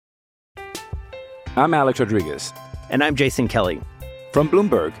I'm Alex Rodriguez. And I'm Jason Kelly. From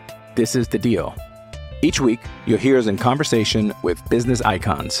Bloomberg, this is The Deal. Each week, you'll hear us in conversation with business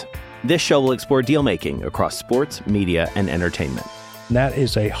icons. This show will explore deal-making across sports, media, and entertainment. That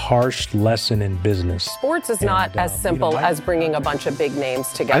is a harsh lesson in business. Sports is not as simple as bringing a bunch of big names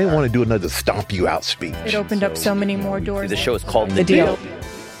together. I didn't want to do another stomp you out speech. It opened up so many more doors. The show is called The Deal.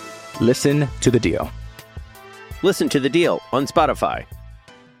 Listen to The Deal. Listen to The Deal on Spotify.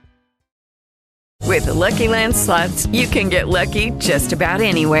 With the Lucky Land Slots, you can get lucky just about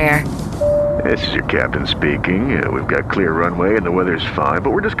anywhere. This is your captain speaking. We've got clear runway and the weather's fine,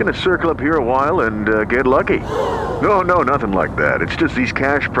 but we're just going to circle up here a while and get lucky. No, nothing like that. It's just these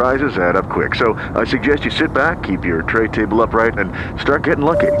cash prizes add up quick. So I suggest you sit back, keep your tray table upright, and start getting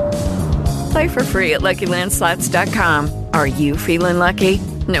lucky. Play for free at LuckyLandSlots.com. Are you feeling lucky?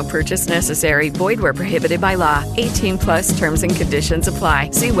 No purchase necessary. Void where prohibited by law. 18+ terms and conditions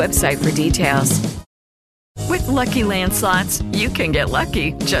apply. See website for details. With Lucky Land Slots, you can get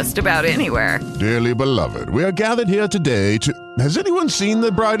lucky just about anywhere. Dearly beloved, we are gathered here today to... Has anyone seen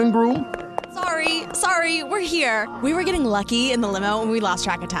the bride and groom? Sorry, we're here. We were getting lucky in the limo and we lost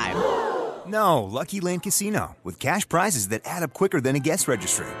track of time. No, Lucky Land Casino, with cash prizes that add up quicker than a guest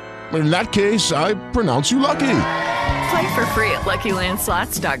registry. In that case, I pronounce you lucky. Play for free at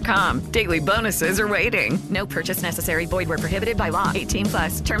LuckyLandSlots.com. Daily bonuses are waiting. No purchase necessary. Void where prohibited by law.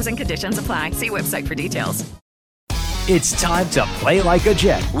 18+. Terms and conditions apply. See website for details. It's time to play like a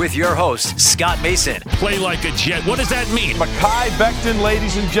Jet with your host, Scott Mason. Play like a Jet. What does that mean? Mekhi Becton,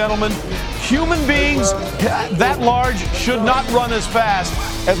 ladies and gentlemen. Human beings that large should not run as fast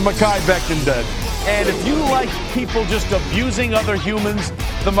as Mekhi Becton did. And if you like people just abusing other humans,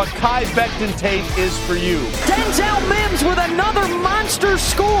 the Mekhi Becton tape is for you. Denzel Mims with another monster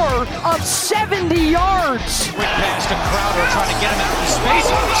score of 70 yards. Quick pass to Crowder trying to get him out of space.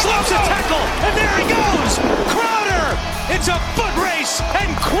 Slips a tackle, and there he goes. Crowder! It's a foot race,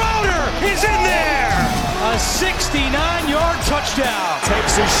 and Crowder is in there. A 69-yard touchdown.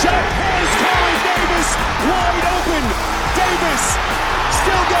 Takes a shot. Has Corey Davis wide open. Davis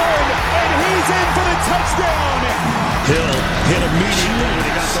still going, and he's in for the touchdown. Hill hit immediately when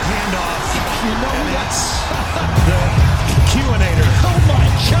he got the handoff. You know and that's the Q-inator. Oh my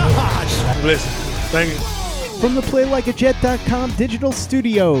gosh! Listen, thank you. From the PlayLikeAJet.com digital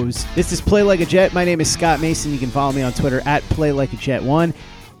studios, this is Play Like a Jet. My name is Scott Mason. You can follow me on Twitter at PlayLikeAJet1.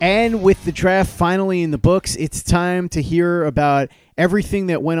 And with the draft finally in the books, it's time to hear about everything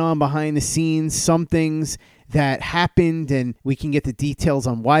that went on behind the scenes, some things that happened, and we can get the details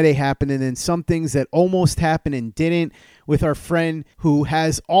on why they happened, and then some things that almost happened and didn't, with our friend who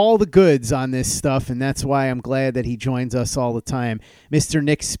has all the goods on this stuff, and that's why I'm glad that he joins us all the time, Mr.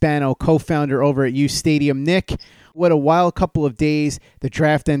 Nick Spano, co-founder over at U Stadium. Nick, what a wild couple of days the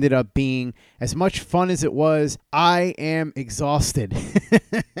draft ended up being. As much fun as it was, I am exhausted.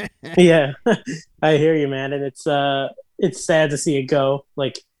 Yeah, I hear you, man, and it's sad to see it go.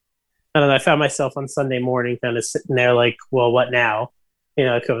 Like, I don't know, I found myself on Sunday morning kind of sitting there like, well, what now? You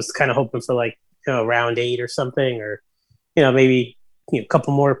know, I was kind of hoping for like, round 8 or something, or, maybe a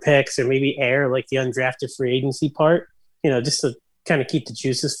couple more picks, or maybe air like the undrafted free agency part, just to kind of keep the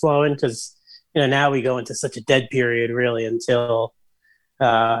juices flowing. Because, now we go into such a dead period really until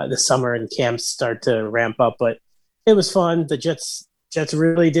the summer and camps start to ramp up. But it was fun. The Jets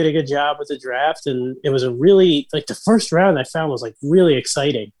really did a good job with the draft, and it was a really, like, the first round I found was like really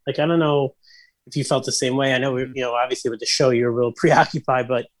exciting. Like, I don't know if you felt the same way. I know obviously with the show you were real preoccupied,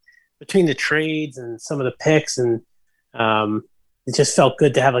 but between the trades and some of the picks, and it just felt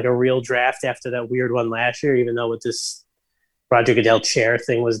good to have like a real draft after that weird one last year, even though with this Roger Goodell chair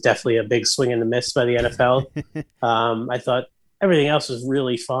thing was definitely a big swing and a miss by the NFL. I thought everything else was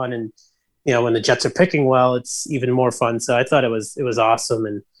really fun, and when the Jets are picking well, it's even more fun. So I thought it was awesome,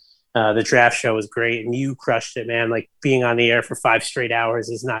 and the draft show was great, and you crushed it, man. Like, being on the air for 5 straight hours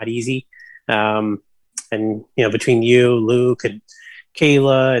is not easy. And between you, Luke, and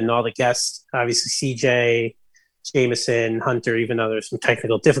Kayla, and all the guests, obviously CJ, Jameson, Hunter, even though there's some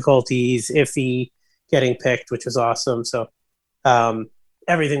technical difficulties, Iffy getting picked, which was awesome. So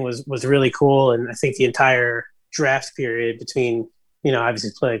everything was really cool, and I think the entire draft period between obviously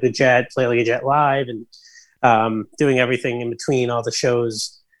Play Like a Jet, Play Like a Jet Live, and doing everything in between all the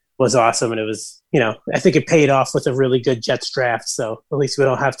shows was awesome. And it was, I think it paid off with a really good Jets draft. So at least we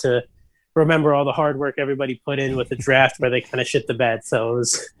don't have to remember all the hard work everybody put in with the draft where they kind of shit the bed. So it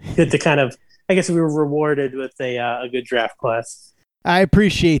was good to kind of, I guess we were rewarded with a good draft class. I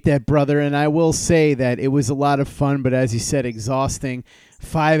appreciate that, brother, and I will say that it was a lot of fun, but as you said, exhausting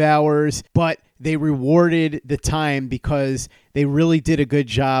 5 hours, but they rewarded the time because they really did a good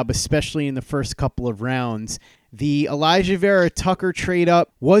job, especially in the first couple of rounds. The Elijah Vera Tucker trade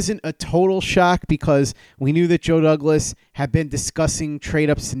up wasn't a total shock because we knew that Joe Douglas had been discussing trade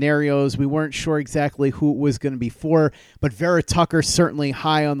up scenarios. We weren't sure exactly who it was going to be for, but Vera Tucker certainly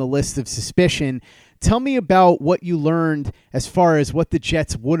high on the list of suspicion. Tell me about what you learned as far as what the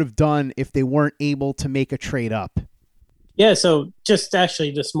Jets would have done if they weren't able to make a trade up. Yeah, so just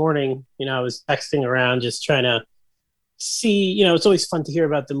actually this morning, I was texting around just trying to see, it's always fun to hear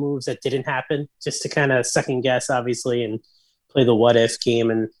about the moves that didn't happen, just to kind of second guess, obviously, and play the what if game.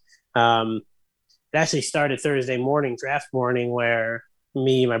 And it actually started Thursday morning, draft morning, where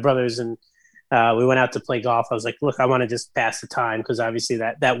me, my brothers, and we went out to play golf. I was like, look, I want to just pass the time because obviously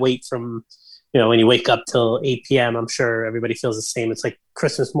that wait from, when you wake up till 8 p.m., I'm sure everybody feels the same. It's like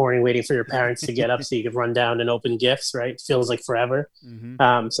Christmas morning waiting for your parents to get up so you could run down and open gifts, right? It feels like forever. Mm-hmm. So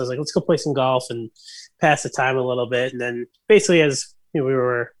I was like, let's go play some golf and pass the time a little bit. And then basically as we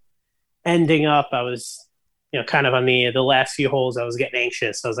were ending up, I was, kind of on the last few holes, I was getting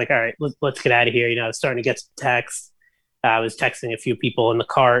anxious. I was like, all right, let's get out of here. I was starting to get some texts. I was texting a few people in the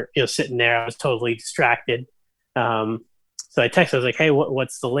cart, sitting there. I was totally distracted. So I texted, I was like, hey,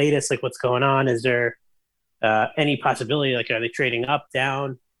 what's the latest? Like, what's going on? Is there any possibility? Like, are they trading up,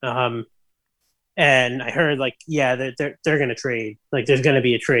 down? And I heard yeah, they're going to trade. Like, there's going to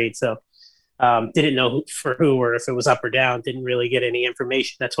be a trade. So didn't know for who or if it was up or down. Didn't really get any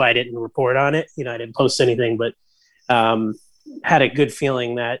information. That's why I didn't report on it. I didn't post anything, but had a good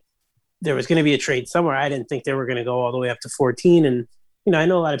feeling that there was going to be a trade somewhere. I didn't think they were going to go all the way up to 14. And, I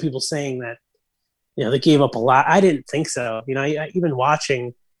know a lot of people saying that, they gave up a lot. I didn't think so. I even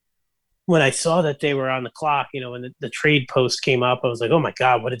watching when I saw that they were on the clock, when the trade post came up, I was like, oh my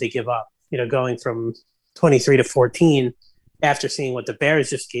God, what did they give up? Going from 23 to 14 after seeing what the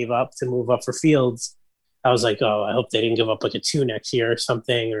Bears just gave up to move up for Fields. I was like, oh, I hope they didn't give up like a 2 next year or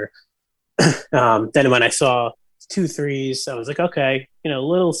something. Or then when I saw 2 threes, I was like, okay, a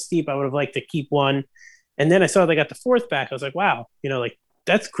little steep. I would have liked to keep one. And then I saw they got the 4th back. I was like, wow,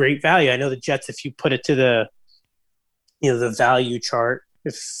 that's great value. I know the Jets, if you put it to the, the value chart,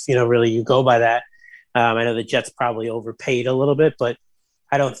 if, really you go by that, I know the Jets probably overpaid a little bit, but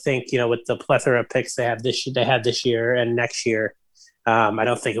I don't think, with the plethora of picks they had this year and next year, I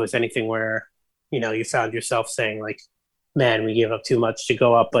don't think it was anything where, you found yourself saying like, man, we gave up too much to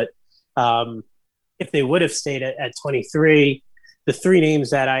go up. But if they would have stayed at 23, the 3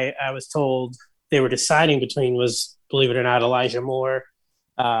 names that I was told they were deciding between was, believe it or not, Elijah Moore,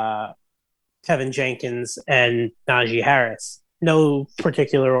 Kevin Jenkins, and Najee Harris. No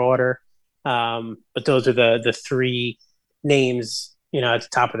particular order, but those are the 3 names, at the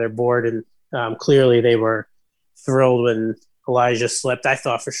top of their board. And clearly they were thrilled when Elijah slipped. I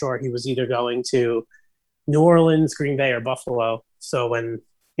thought for sure he was either going to New Orleans, Green Bay, or Buffalo. So when,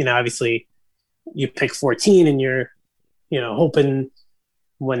 obviously you pick 14 and you're, hoping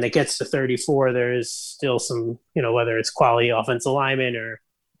when it gets to 34, there's still some, whether it's quality offensive linemen or,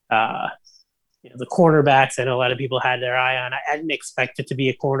 the cornerbacks. I know a lot of people had their eye on. I didn't expect it to be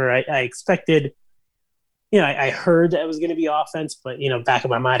a corner. I expected, I heard that it was going to be offense, but, back in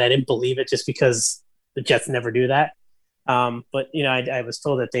my mind, I didn't believe it just because the Jets never do that. But, I was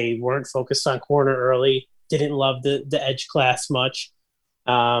told that they weren't focused on corner early, didn't love the edge class much.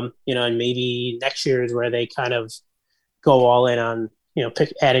 And maybe next year is where they kind of go all in on,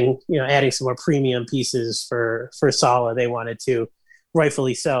 adding some more premium pieces for Saleh. They wanted to,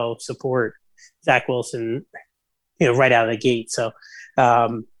 rightfully so, support Zach Wilson, right out of the gate. So,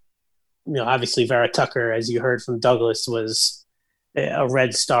 obviously Vera Tucker, as you heard from Douglas, was a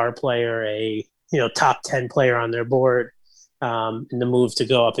red star player, a top 10 player on their board. And the move to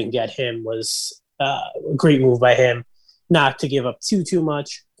go up and get him was a great move by him, not to give up too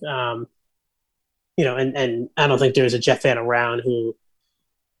much. And I don't think there's a Jet fan around who,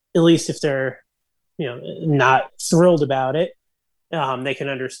 at least if they're, not thrilled about it, they can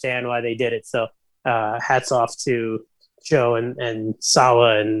understand why they did it. So hats off to Joe and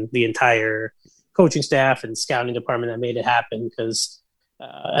Saleh and the entire coaching staff and scouting department that made it happen, because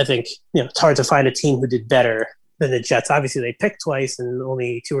I think it's hard to find a team who did better than the Jets. Obviously they picked twice and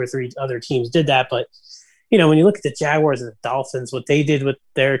only 2 or 3 other teams did that, but when you look at the Jaguars and the Dolphins, what they did with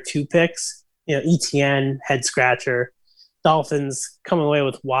their 2 picks, ETN, head scratcher, Dolphins coming away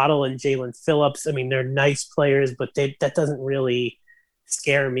with Waddle and Jalen Phillips. I mean, they're nice players, but that doesn't really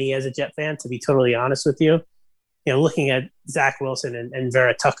scare me as a Jet fan, to be totally honest with you. Looking at Zach Wilson and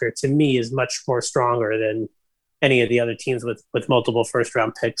Vera Tucker, to me, is much more stronger than any of the other teams with multiple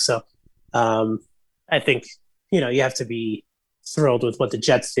first-round picks. So I think, you have to be thrilled with what the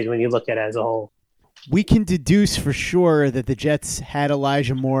Jets did when you look at it as a whole. We can deduce for sure that the Jets had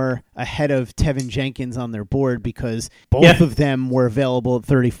Elijah Moore ahead of Tevin Jenkins on their board because both of them were available at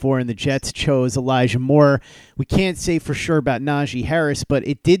 34, and the Jets chose Elijah Moore. We can't say for sure about Najee Harris, but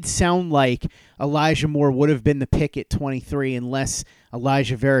it did sound like Elijah Moore would have been the pick at 23 unless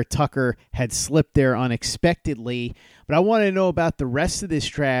Elijah Vera Tucker had slipped there unexpectedly. But I want to know about the rest of this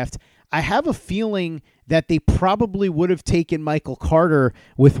draft. I have a feeling that they probably would have taken Michael Carter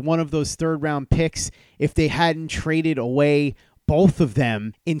with one of those third-round picks if they hadn't traded away both of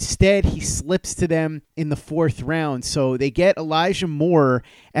them. Instead, he slips to them in the fourth round. So they get Elijah Moore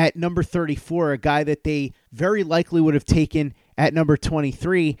at number 34, a guy that they very likely would have taken at number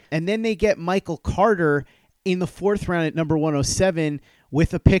 23. And then they get Michael Carter in the fourth round at number 107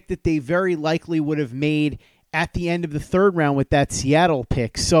 with a pick that they very likely would have made at the end of the third round with that Seattle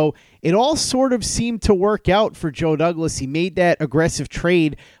pick. So it all sort of seemed to work out for Joe Douglas. He made that aggressive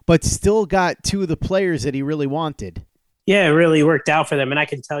trade, but still got two of the players that he really wanted. Yeah, it really worked out for them. And I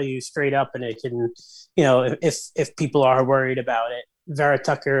can tell you straight up, and it can, if people are worried about it, Vera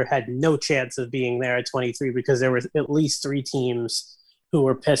Tucker had no chance of being there at 23 because there were at least 3 teams who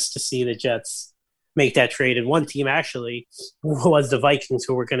were pissed to see the Jets make that trade. And one team actually was the Vikings,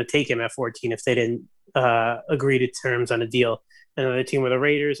 who were going to take him at 14 if they didn't agree to terms on a deal. Another team were the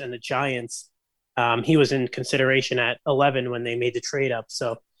Raiders and the Giants. He was in consideration at 11 when they made the trade up.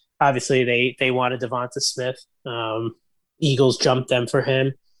 So obviously they wanted Devonta Smith. Eagles jumped them for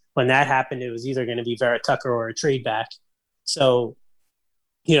him. When that happened, it was either going to be Vera Tucker or a trade back. So,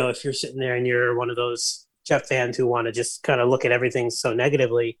 if you're sitting there and you're one of those Jet fans who want to just kind of look at everything so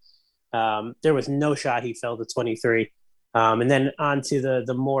negatively, there was no shot he fell to 23. And then on to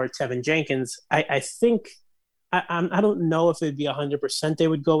the more Tevin Jenkins. I think I don't know if it'd be 100% they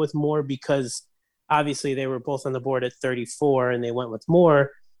would go with Moore because obviously they were both on the board at 34 and they went with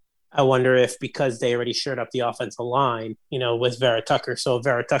Moore. I wonder if because they already shored up the offensive line, with Vera Tucker. So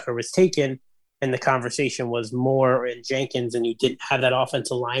Vera Tucker was taken and the conversation was Moore and Jenkins and you didn't have that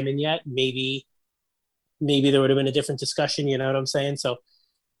offensive lineman yet. Maybe there would have been a different discussion. You know what I'm saying? So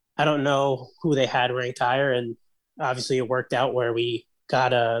I don't know who they had ranked higher, and obviously it worked out where we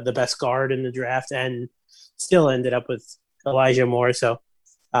got the best guard in the draft and still ended up with Elijah Moore. So,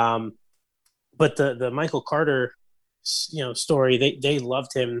 but the Michael Carter, story, they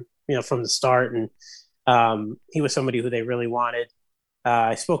loved him, from the start. And he was somebody who they really wanted.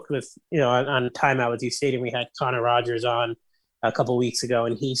 I spoke with, on Time Out with You Stadium, we had Connor Rogers on a couple weeks ago,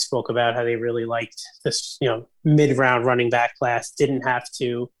 and he spoke about how they really liked this, mid-round running back class, didn't have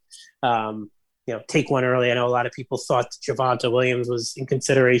to, take one early. I know a lot of people thought Javonte Williams was in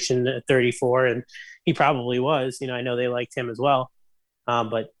consideration at 34, and he probably was. I know they liked him as well,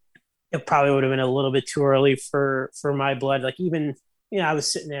 but it probably would have been a little bit too early for my blood. Like even, I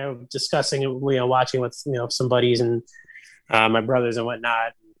was sitting there discussing, watching with some buddies and my brothers and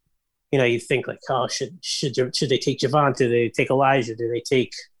whatnot. You think like, oh, should they take Javonte? Do they take Elijah? Do they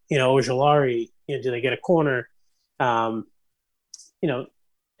take Ojulari? Do they get a corner?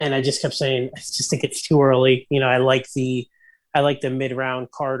 And I just kept saying, I just think it's too early. I like the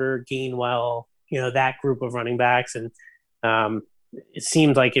mid-round Carter, Gainwell, that group of running backs. And it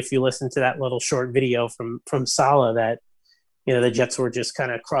seemed like if you listen to that little short video from Saleh that, the Jets were just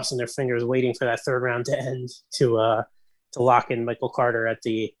kind of crossing their fingers, waiting for that third round to end to lock in Michael Carter at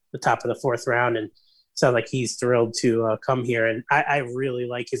the top of the fourth round. And sounds like he's thrilled to come here. And I really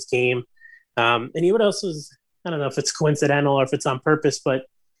like his game. And what else was, I don't know if it's coincidental or if it's on purpose, but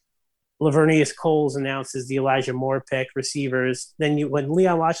Lavernius Coles announces the Elijah Moore pick, receivers. Then when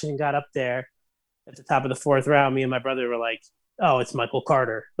Leon Washington got up there at the top of the fourth round, me and my brother were like, oh, it's Michael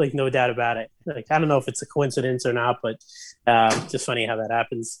Carter. Like, no doubt about it. Like, I don't know if it's a coincidence or not, but just funny how that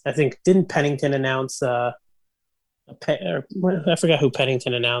happens. I think, didn't Pennington announce I forgot who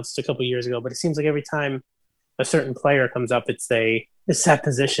Pennington announced a couple years ago, but it seems like every time a certain player comes up, it's that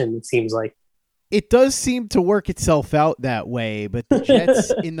position, it seems like. It does seem to work itself out that way, but the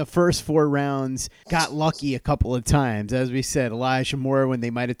Jets in the first 4 rounds got lucky a couple of times. As we said, Elijah Moore, when they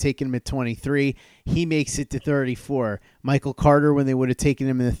might have taken him at 23, he makes it to 34. Michael Carter, when they would have taken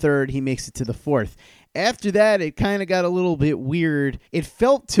him in the third, he makes it to the fourth. After that, it kind of got a little bit weird. It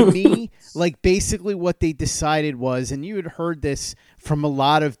felt to me like basically what they decided was, and you had heard this from a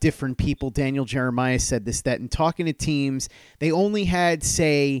lot of different people, Daniel Jeremiah said this, that in talking to teams, they only had,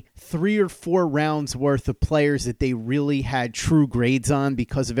 say, 3 or 4 rounds worth of players that they really had true grades on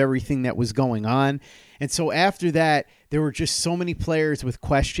because of everything that was going on. And so after that, there were just so many players with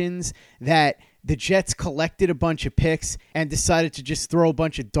questions that the Jets collected a bunch of picks and decided to just throw a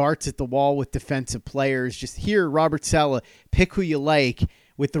bunch of darts at the wall with defensive players. Just here, Robert Saleh, pick who you like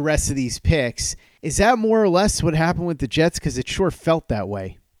with the rest of these picks. Is that more or less what happened with the Jets? Because it sure felt that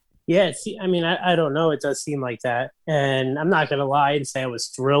way. Yeah, I don't know. It does seem like that. And I'm not going to lie and say I was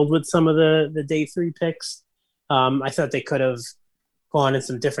thrilled with some of the day 3 picks. I thought they could have gone in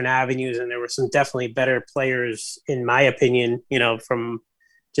some different avenues, and there were some definitely better players, in my opinion, from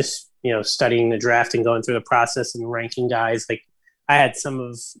just, studying the draft and going through the process and ranking guys. Like, I had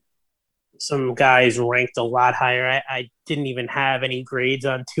some guys ranked a lot higher. I didn't even have any grades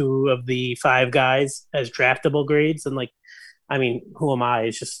on 2 of the 5 guys as draftable grades. And who am I?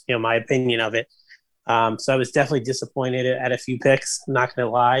 It's just, my opinion of it. So I was definitely disappointed at a few picks, I'm not going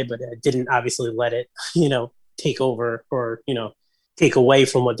to lie, but I didn't obviously let it, take over or, take away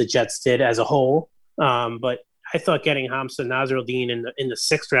from what the Jets did as a whole. But I thought getting Hamza Nasruddin in the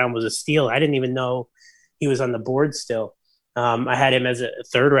 6th round was a steal. I didn't even know he was on the board still. I had him as a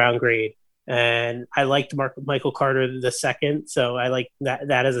 3rd round grade, and I liked Michael Carter the 2nd. So I like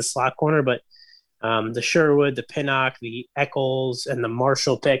that as a slot corner, but the Sherwood, the Pinnock, the Eccles, and the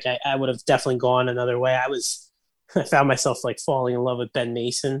Marshall pick, I would have definitely gone another way. I found myself falling in love with Ben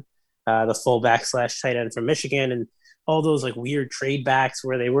Mason, the fullback / tight end from Michigan, and all those weird trade backs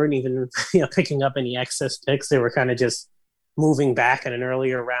where they weren't even picking up any excess picks. They were kind of just moving back in an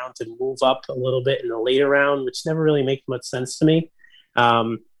earlier round to move up a little bit in the later round, which never really made much sense to me.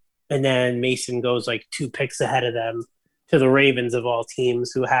 And then Mason goes 2 picks ahead of them to the Ravens of all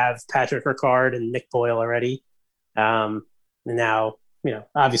teams, who have Patrick Ricard and Nick Boyle already. And now,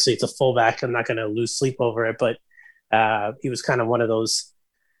 obviously it's a fullback. I'm not going to lose sleep over it, but he was kind of one of those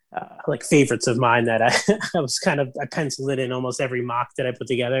favorites of mine that I penciled it in almost every mock that I put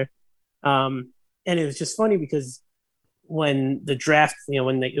together. And it was just funny because when the draft,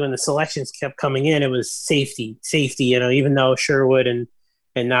 when the selections kept coming in, it was safety, even though Sherwood and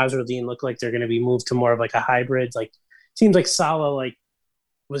Nasruddin look like they're going to be moved to more of a hybrid. Seems like Saleh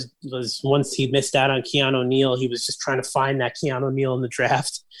was once he missed out on Keanu Neal, he was just trying to find that Keanu Neal in the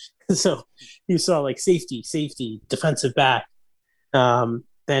draft. So you saw safety, defensive back.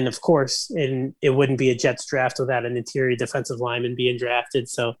 Then of course, it wouldn't be a Jets draft without an interior defensive lineman being drafted.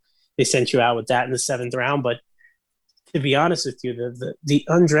 So they sent you out with that in the 7th round. But to be honest with you, the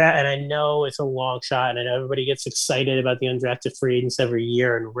undrafted, and I know it's a long shot, and I know everybody gets excited about the undrafted free agents every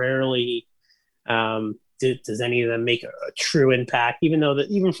year, and rarely does any of them make a true impact.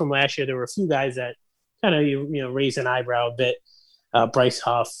 Even from last year, there were a few guys that kind of raised an eyebrow a bit. Bryce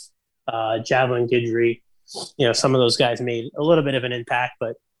Huff, Javelin Guidry, some of those guys made a little bit of an impact.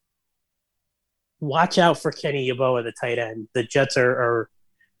 But watch out for Kenny Yeboah, the tight end. The Jets were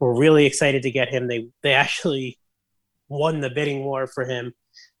really excited to get him. They actually won the bidding war for him.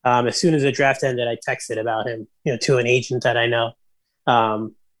 As soon as the draft ended, I texted about him, to an agent that I know.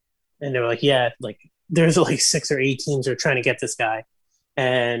 And they were there's 6 or 8 teams that are trying to get this guy.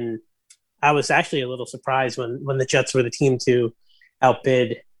 And I was actually a little surprised when the Jets were the team to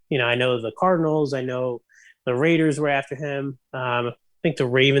outbid. I know the Cardinals, I know the Raiders were after him. I think the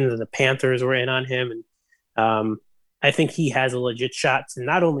Ravens and the Panthers were in on him. And I think he has a legit shot to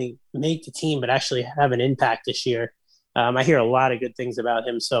not only make the team, but actually have an impact this year. I hear a lot of good things about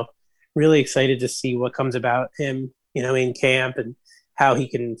him. So really excited to see what comes about him, in camp and how he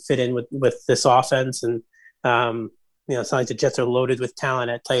can fit in with this offense. And, it's not like the Jets are loaded with talent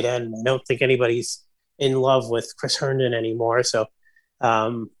at tight end. I don't think anybody's in love with Chris Herndon anymore. So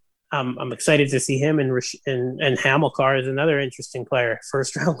I'm excited to see him. And Hamilcar is another interesting player.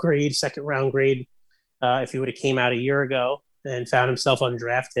 1st round grade, 2nd round grade. If he would have came out a year ago and found himself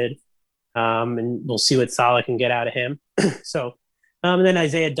undrafted. And we'll see what Saleh can get out of him. So, and then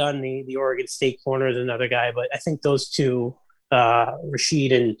Isaiah Dunn, the Oregon State corner, is another guy. But I think those two,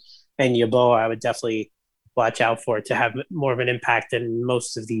 Rashid and Yeboah, I would definitely watch out for it to have more of an impact than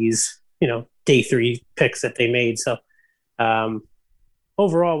most of these, day 3 picks that they made. So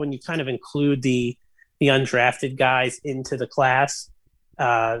overall, when you kind of include the undrafted guys into the class,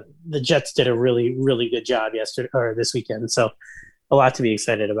 the Jets did a really, really good job this weekend. So a lot to be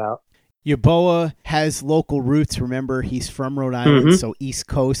excited about. Yeboah has local roots. Remember, he's from Rhode Island, so East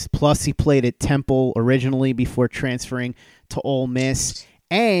Coast. Plus, he played at Temple originally before transferring to Ole Miss.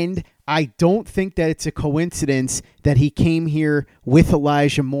 And I don't think that it's a coincidence that he came here with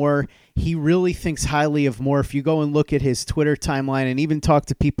Elijah Moore. He really thinks highly of Moore. If you go and look at his Twitter timeline and even talk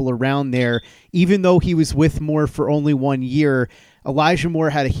to people around there, even though he was with Moore for only 1 year, Elijah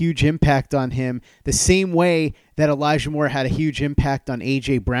Moore had a huge impact on him the same way that Elijah Moore had a huge impact on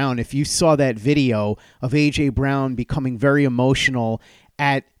A.J. Brown. If you saw that video of A.J. Brown becoming very emotional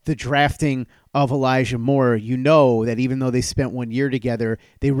at the drafting of Elijah Moore, you know that even though they spent 1 year together,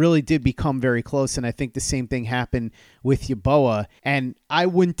 they really did become very close. And I think the same thing happened with Yeboah. And I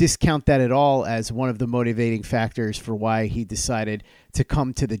wouldn't discount that at all as one of the motivating factors for why he decided to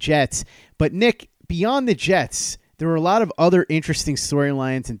come to the Jets. But Nick, beyond the Jets, there were a lot of other interesting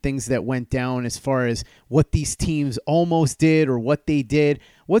storylines and things that went down as far as what these teams almost did or what they did.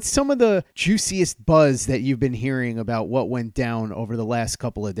 What's some of the juiciest buzz that you've been hearing about what went down over the last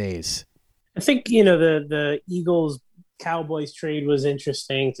couple of days? I think, the Eagles-Cowboys trade was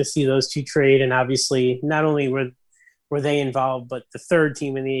interesting to see those two trade. And obviously, not only were they involved, but the third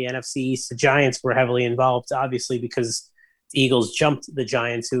team in the NFC East, the Giants, were heavily involved, obviously, because the Eagles jumped the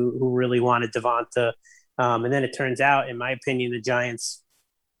Giants who really wanted Devonta. And then it turns out, in my opinion, the Giants,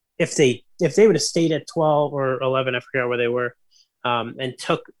 if they would have stayed at 12 or 11, I forget where they were, and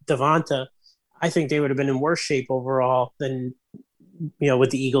took Devonta, I think they would have been in worse shape overall than,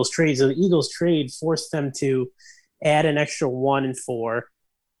 with the Eagles trade. So the Eagles trade forced them to add an extra 1 and 4,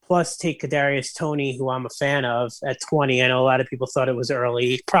 plus take Kadarius Toney, who I'm a fan of, at 20. I know a lot of people thought it was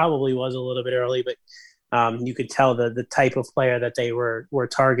early. It probably was a little bit early, but you could tell the type of player that they were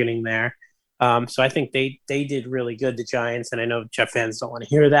targeting there. So I think they did really good, the Giants, and I know Jet fans don't want to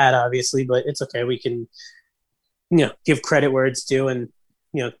hear that, obviously, but it's okay. We can, give credit where it's due, and,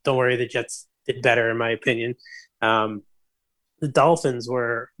 don't worry, the Jets did better, in my opinion. The Dolphins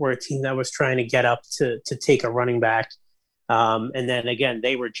were a team that was trying to get up to take a running back. And then, again,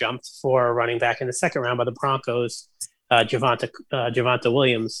 they were jumped for a running back in the second round by the Broncos, Javonte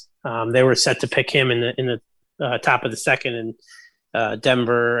Williams. They were set to pick him in the top of the second, and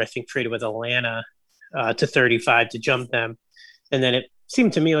Denver, I think, traded with Atlanta to 35 to jump them. And then it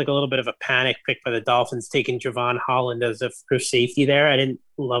seemed to me like a little bit of a panic pick by the Dolphins, taking Javon Holland as a first safety there. I didn't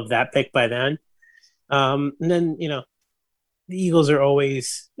love that pick by then. And then, the Eagles are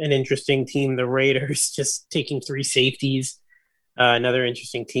always an interesting team. The Raiders just taking 3 safeties, another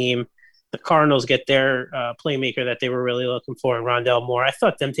interesting team. The Cardinals get their playmaker that they were really looking for in Rondale Moore. I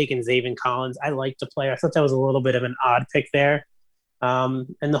thought them taking Zaven Collins, I liked the player. I thought that was a little bit of an odd pick there. And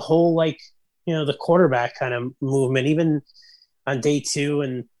the whole, the quarterback kind of movement, even on day 2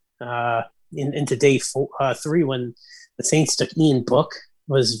 and into day 3, when the Saints took Ian Book,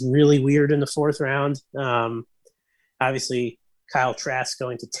 was really weird in the 4th round. Obviously, Kyle Trask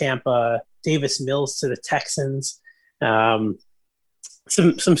going to Tampa, Davis Mills to the Texans.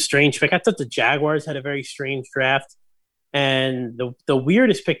 Some strange pick. I thought the Jaguars had a very strange draft. And the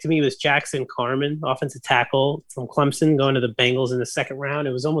weirdest pick to me was Jackson Carman, offensive tackle from Clemson, going to the Bengals in the 2nd round.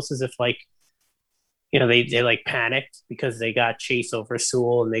 It was almost as if they panicked because they got Chase over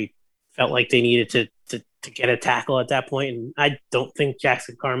Sewell, and they felt like they needed to get a tackle at that point. And I don't think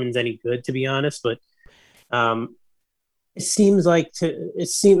Jackson Carman's any good, to be honest. But it seems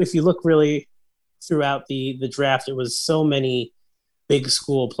if you look really throughout the draft, it was so many big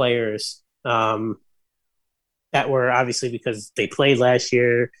school players. That were obviously, because they played last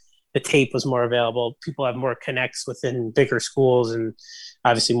year, the tape was more available. People have more connects within bigger schools, and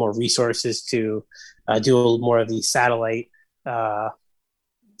obviously more resources to do more of the satellite health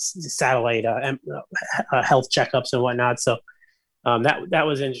checkups and whatnot. So that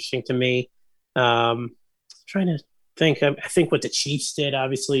was interesting to me. Trying to think. I think what the Chiefs did,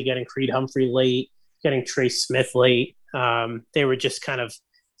 obviously getting Creed Humphrey late, getting Trey Smith late. They were just kind of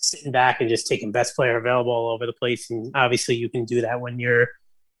sitting back and just taking best player available all over the place. And obviously you can do that when you're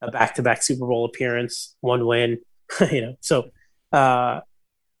a back-to-back Super Bowl appearance, 1 win, So, there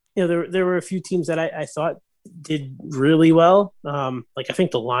were a few teams that I thought did really well. I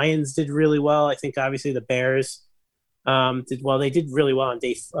think the Lions did really well. I think obviously the Bears did well. They did really well on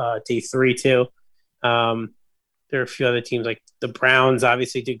day 3 too. There are a few other teams, like the Browns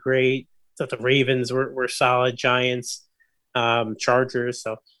obviously did great. I thought the Ravens were solid, Giants, Chargers.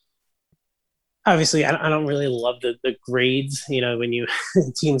 So obviously I don't really love the grades, when you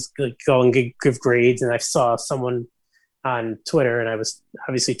teams go and give grades. And I saw someone on Twitter, and I was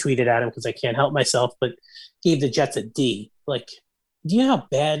obviously tweeted at him because I can't help myself, but gave the Jets a D. Do you know how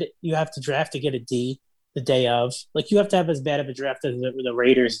bad you have to draft to get a D the day of? You have to have as bad of a draft as the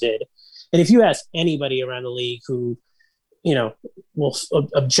Raiders did. And if you ask anybody around the league who, will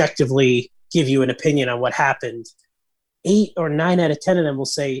objectively give you an opinion on what happened, 8 or 9 out of 10 of them will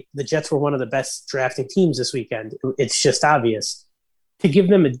say the Jets were one of the best drafting teams this weekend. It's just obvious. To give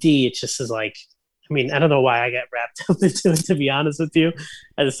them a D, it just is I don't know why I got wrapped up into it, to be honest with you.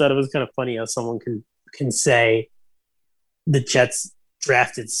 I just thought it was kind of funny how someone can say the Jets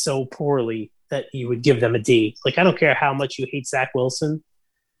drafted so poorly that you would give them a D. I don't care how much you hate Zach Wilson,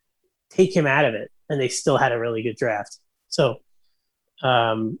 take him out of it, and they still had a really good draft. So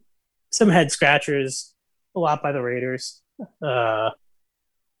Some head scratchers, a lot by the Raiders.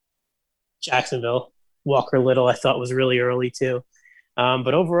 Jacksonville, Walker Little, I thought was really early too.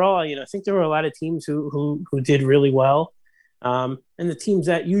 But overall, I think there were a lot of teams who did really well. And the teams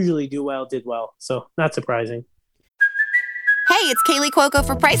that usually do well did well. So not surprising. Hey, it's Kaylee Cuoco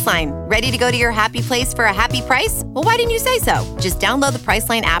for Priceline. Ready to go to your happy place for a happy price? Well, why didn't you say so? Just download the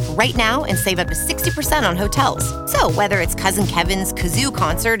Priceline app right now and save up to 60% on hotels. So whether it's Cousin Kevin's Kazoo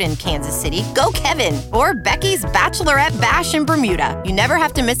Concert in Kansas City, go Kevin, or Becky's Bachelorette Bash in Bermuda, you never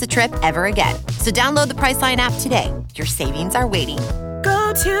have to miss a trip ever again. So download the Priceline app today. Your savings are waiting.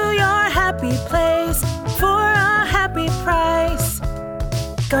 Go to your happy place for a happy price.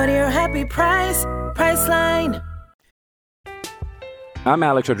 Go to your happy price, Priceline. I'm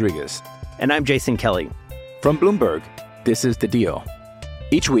Alex Rodriguez. And I'm Jason Kelly. From Bloomberg, this is The Deal.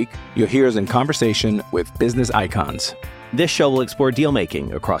 Each week, you'll hear us in conversation with business icons. This show will explore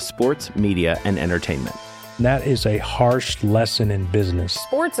deal-making across sports, media, and entertainment. That is a harsh lesson in business.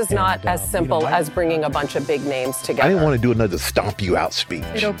 Sports is not as simple as bringing a bunch of big names together. I didn't want to do another stomp you out speech.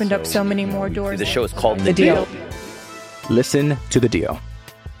 It opened up so many more doors. The show is called The Deal. Listen to The Deal.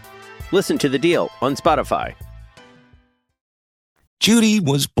 Listen to The Deal on Spotify. Judy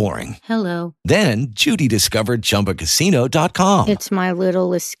was boring. Hello. Then Judy discovered ChumbaCasino.com. It's my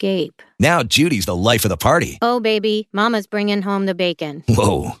little escape. Now Judy's the life of the party. Oh, baby, mama's bringing home the bacon.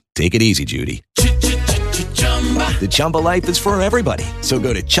 Whoa, take it easy, Judy. The Chumba life is for everybody. So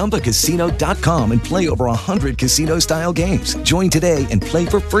go to ChumbaCasino.com and play over 100 casino-style games. Join today and play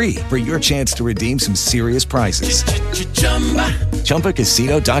for free for your chance to redeem some serious prizes.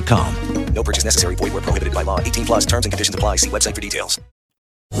 ChumbaCasino.com. No purchase necessary. Void where prohibited by law. 18 plus terms and conditions apply. See website for details.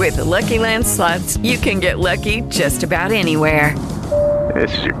 With the Lucky Land Slots, you can get lucky just about anywhere.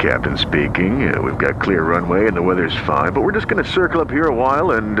 This is your captain speaking. We've got clear runway and the weather's fine, but we're just going to circle up here a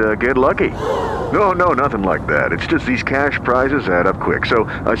while and get lucky. No, nothing like that. It's just these cash prizes add up quick. So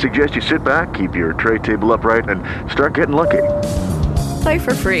I suggest you sit back, keep your tray table upright, and start getting lucky. Play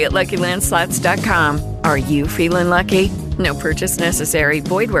for free at LuckyLandSlots.com. Are you feeling lucky? No purchase necessary.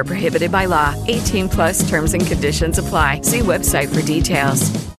 Void where prohibited by law. 18 plus terms and conditions apply. See website for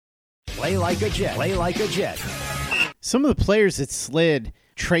details. Play like a Jet. Play like a Jet. Some of the players that slid,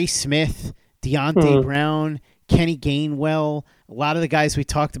 Trey Smith, Deontay Brown, Kenny Gainwell, a lot of the guys we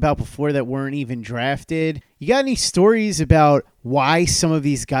talked about before that weren't even drafted. You got any stories about why some of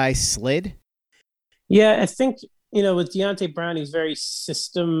these guys slid? Yeah, I think, with Deontay Brown, he's very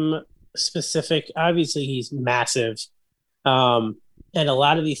system specific. Obviously, he's massive. And a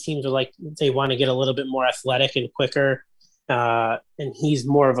lot of these teams are like, they want to get a little bit more athletic and quicker. And he's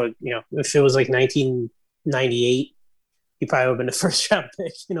more of a, if it was like 1998, he probably would have been a first round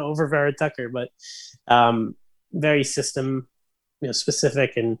pick, over Vera Tucker, but very system,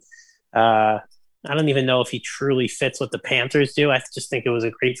 specific. And I don't even know if he truly fits what the Panthers do. I just think it was a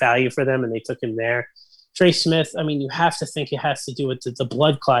great value for them and they took him there. Trey Smith, you have to think it has to do with the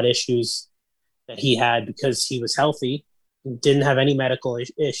blood clot issues that he had because he was healthy, didn't have any medical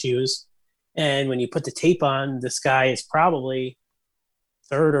issues. And when you put the tape on, this guy is probably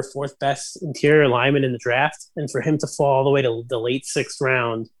third or fourth best interior lineman in the draft. And for him to fall all the way to the late sixth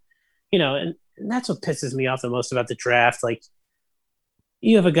round, and that's what pisses me off the most about the draft. Like,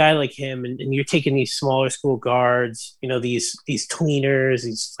 you have a guy like him and you're taking these smaller school guards, these tweeners,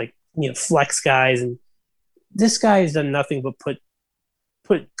 these flex guys. And this guy has done nothing but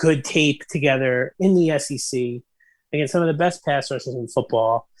put good tape together in the SEC against some of the best pass rushers in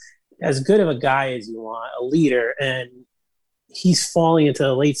football. As good of a guy as you want, a leader, and he's falling into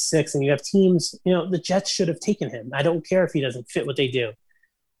the late sixth, and you have teams, the Jets should have taken him. I don't care if he doesn't fit what they do.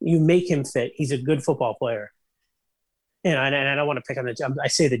 You make him fit. He's a good football player. And I don't want to pick on I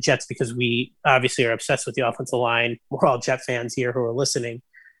say the Jets because we obviously are obsessed with the offensive line. We're all Jet fans here who are listening.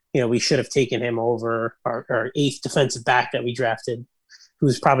 We should have taken him over our eighth defensive back that we drafted,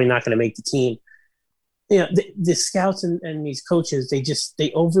 who's probably not going to make the team. The scouts and these coaches, they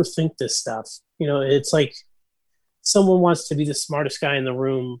overthink this stuff. It's like someone wants to be the smartest guy in the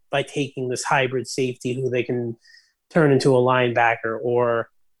room by taking this hybrid safety who they can turn into a linebacker or,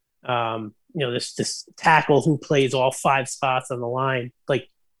 this tackle who plays all five spots on the line. Like,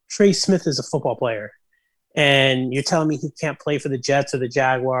 Trey Smith is a football player. And you're telling me he can't play for the Jets or the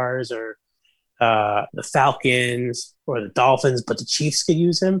Jaguars or the Falcons or the Dolphins, but the Chiefs could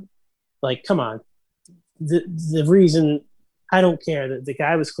use him? Like, come on. The reason, I don't care, that the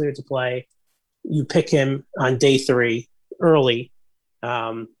guy was cleared to play. You pick him on day 3 early.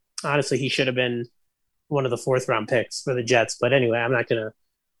 Honestly, he should have been one of the 4th round picks for the Jets. But anyway, I'm not going to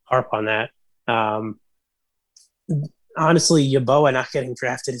harp on that. honestly, Yeboah not getting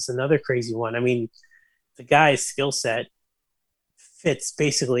drafted is another crazy one. I mean, the guy's skill set fits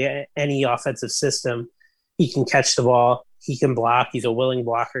basically any offensive system. He can catch the ball. He can block. He's a willing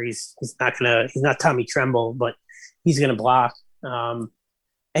blocker. He's not Tommy Tremble, but he's going to block. And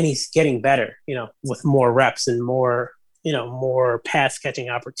he's getting better, with more reps and more pass catching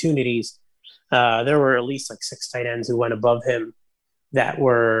opportunities. There were at least like 6 tight ends who went above him that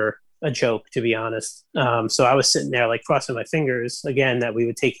were a joke, to be honest. So I was sitting there like crossing my fingers again that we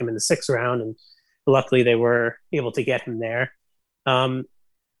would take him in the 6th round, and luckily they were able to get him there. And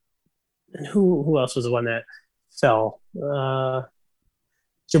who else was the one that fell?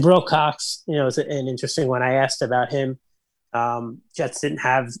 Jabril Cox, is an interesting one. I asked about him. Jets didn't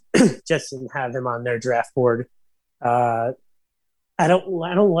have him on their draft board. I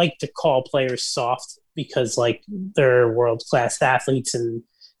don't like to call players soft because like they're world-class athletes and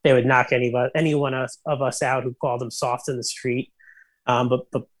they would knock any one of us out who called them soft in the street.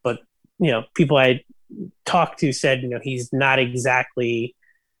 But people I talked to said, he's not exactly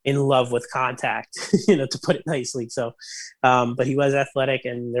in love with contact, to put it nicely. So, but he was athletic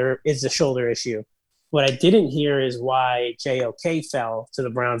and there is a shoulder issue. What I didn't hear is why JOK fell to the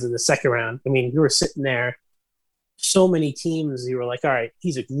Browns in the 2nd round. I mean, you were sitting there, so many teams, you were like, all right,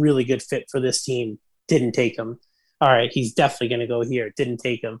 he's a really good fit for this team. Didn't take him. All right, he's definitely going to go here. Didn't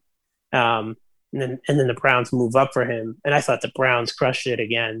take him. And then the Browns move up for him. And I thought the Browns crushed it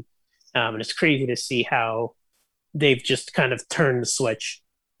again. And it's crazy to see how they've just kind of turned the switch,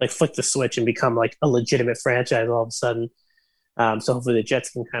 like flicked the switch and become like a legitimate franchise all of a sudden. So hopefully the Jets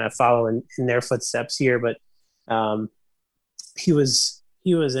can kind of follow in their footsteps here. But he was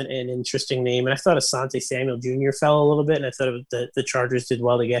an interesting name. And I thought Asante Samuel Jr. fell a little bit, and I thought the Chargers did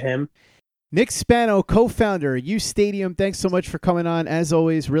well to get him. Nick Spano, co-founder of U Stadium, thanks so much for coming on. As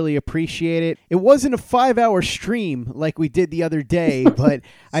always, really appreciate it. It wasn't a 5-hour stream like we did the other day, but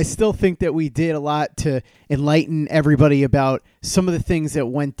I still think that we did a lot to enlighten everybody about some of the things that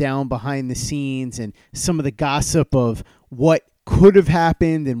went down behind the scenes and some of the gossip of what could have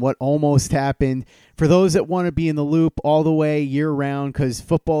happened and what almost happened. For those that want to be in the loop all the way year-round, because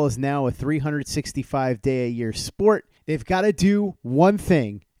football is now a 365-day-a-year sport, they've got to do one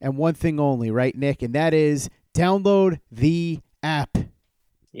thing. And one thing only, right, Nick? And that is download the app.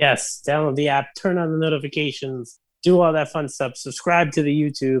 Yes, download the app, turn on the notifications, do all that fun stuff, subscribe to the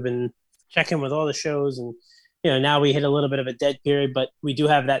YouTube, and check in with all the shows. And, now we hit a little bit of a dead period, but we do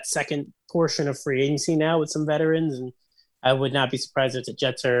have that second portion of free agency now with some veterans. And I would not be surprised if the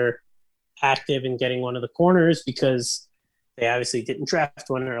Jets are active in getting one of the corners because they obviously didn't draft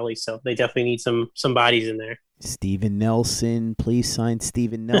one early. So they definitely need some bodies in there. Steven Nelson, please sign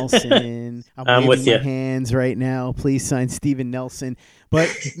Steven Nelson. I'm waving my hands right now. Please sign Steven Nelson. But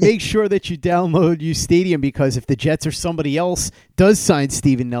make sure that you download U Stadium because if the Jets or somebody else does sign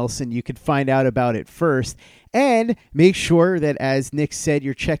Steven Nelson, you can find out about it first. And make sure that, as Nick said,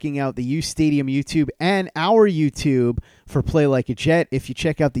 you're checking out the U Stadium YouTube and our YouTube for Play Like a Jet. If you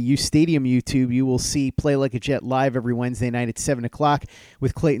check out the U Stadium YouTube, you will see Play Like a Jet live every Wednesday night at 7 o'clock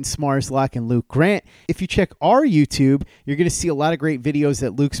with Clayton Smarslock and Luke Grant. If you check our YouTube, you're going to see a lot of great videos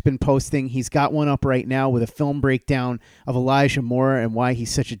that Luke's been posting. He's got one up right now with a film breakdown of Elijah Moore and why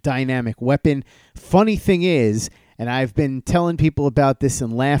he's such a dynamic weapon. Funny thing is, and I've been telling people about this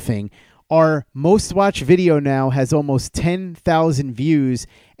and laughing, our most watched video now has almost 10,000 views,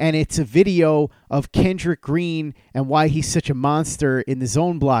 and it's a video of Kendrick Green and why he's such a monster in the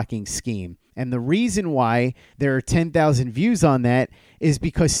zone blocking scheme. And the reason why there are 10,000 views on that is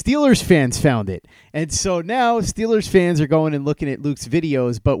because Steelers fans found it. And so now Steelers fans are going and looking at Luke's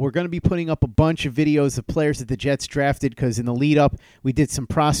videos, but we're going to be putting up a bunch of videos of players that the Jets drafted because in the lead up, we did some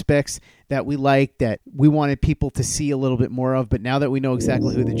prospects that we liked that we wanted people to see a little bit more of. But now that we know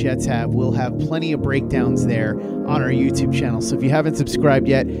exactly who the Jets have, we'll have plenty of breakdowns there on our YouTube channel. So if you haven't subscribed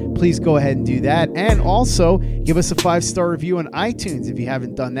yet, please go ahead and do that. And also give us a 5-star review on iTunes if you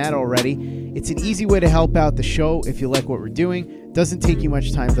haven't done that already. It's an easy way to help out the show if you like what we're doing. Doesn't take you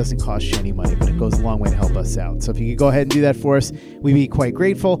much time, doesn't cost you any money, but it goes a long way to help us out. So if you could go ahead and do that for us, we'd be quite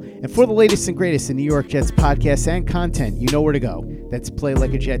grateful. And for the latest and greatest in New York Jets podcasts and content, you know where to go. That's Play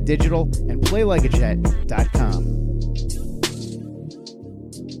Like a Jet Digital and PlayLikeAJet.com.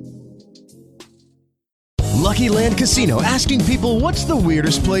 Lucky Land Casino, asking people, what's the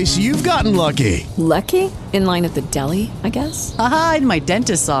weirdest place you've gotten lucky? Lucky? In line at the deli, I guess? Aha, in my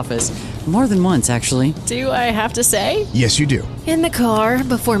dentist's office. More than once, actually. Do I have to say? Yes, you do. In the car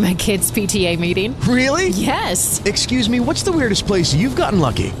before my kids' PTA meeting. Really? Yes. Excuse me, what's the weirdest place you've gotten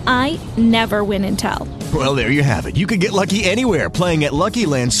lucky? I never win and tell. Well, there you have it. You can get lucky anywhere, playing at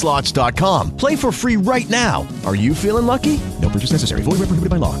LuckyLandSlots.com. Play for free right now. Are you feeling lucky? No purchase necessary. Void where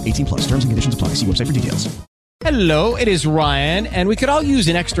prohibited by law. 18 plus. Terms and conditions apply. See website for details. Hello, it is Ryan, and we could all use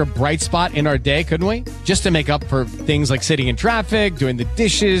an extra bright spot in our day, couldn't we? Just to make up for things like sitting in traffic, doing the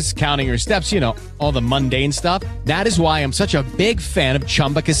dishes, counting your steps, all the mundane stuff. That is why I'm such a big fan of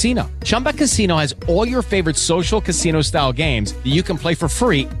Chumba Casino. Chumba Casino has all your favorite social casino-style games that you can play for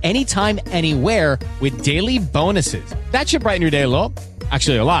free anytime, anywhere with daily bonuses. That should brighten your day a little.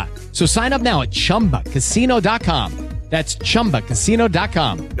 Actually, a lot. So sign up now at ChumbaCasino.com. That's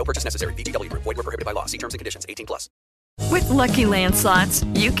ChumbaCasino.com. No purchase necessary. VGW Group. Void where prohibited by law. See terms and conditions. 18 plus. With Lucky Land Slots,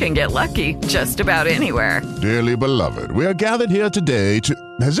 you can get lucky just about anywhere. Dearly beloved, we are gathered here today to...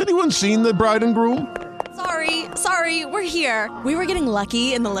 Has anyone seen the bride and groom? Sorry, we're here. We were getting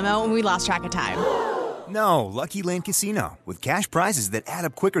lucky in the limo and we lost track of time. No, Lucky Land Casino. With cash prizes that add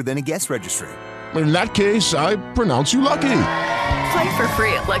up quicker than a guest registry. In that case, I pronounce you lucky. Play for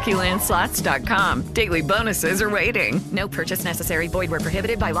free at LuckyLandSlots.com. Daily bonuses are waiting. No purchase necessary. Void where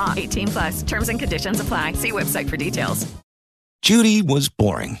prohibited by law. 18 plus. Terms and conditions apply. See website for details. Judy was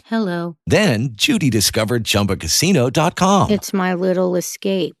boring. Hello. Then Judy discovered ChumbaCasino.com. It's my little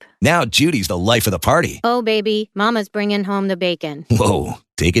escape. Now Judy's the life of the party. Oh, baby, mama's bringing home the bacon. Whoa,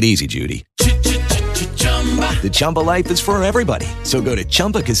 take it easy, Judy. The Chumba life is for everybody. So go to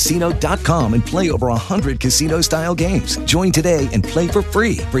ChumbaCasino.com and play over 100 casino-style games. Join today and play for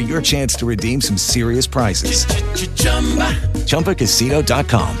free for your chance to redeem some serious prizes.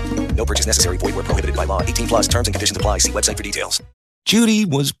 ChumbaCasino.com. No purchase necessary. Void where prohibited by law. 18 plus. Terms and conditions apply. See website for details. Judy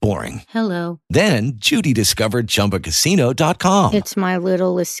was boring. Hello. Then Judy discovered ChumbaCasino.com. It's my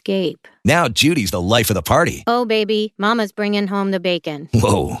little escape. Now Judy's the life of the party. Oh, baby, mama's bringing home the bacon.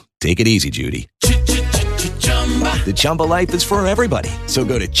 Whoa, take it easy, Judy. The Chumba life is for everybody. So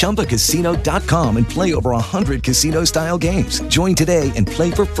go to ChumbaCasino.com and play over 100 casino-style games. Join today and play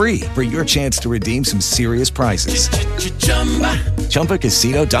for free for your chance to redeem some serious prizes.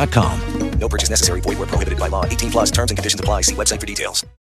 ChumbaCasino.com. No purchase necessary. Void where prohibited by law. 18 plus. Terms and conditions apply. See website for details.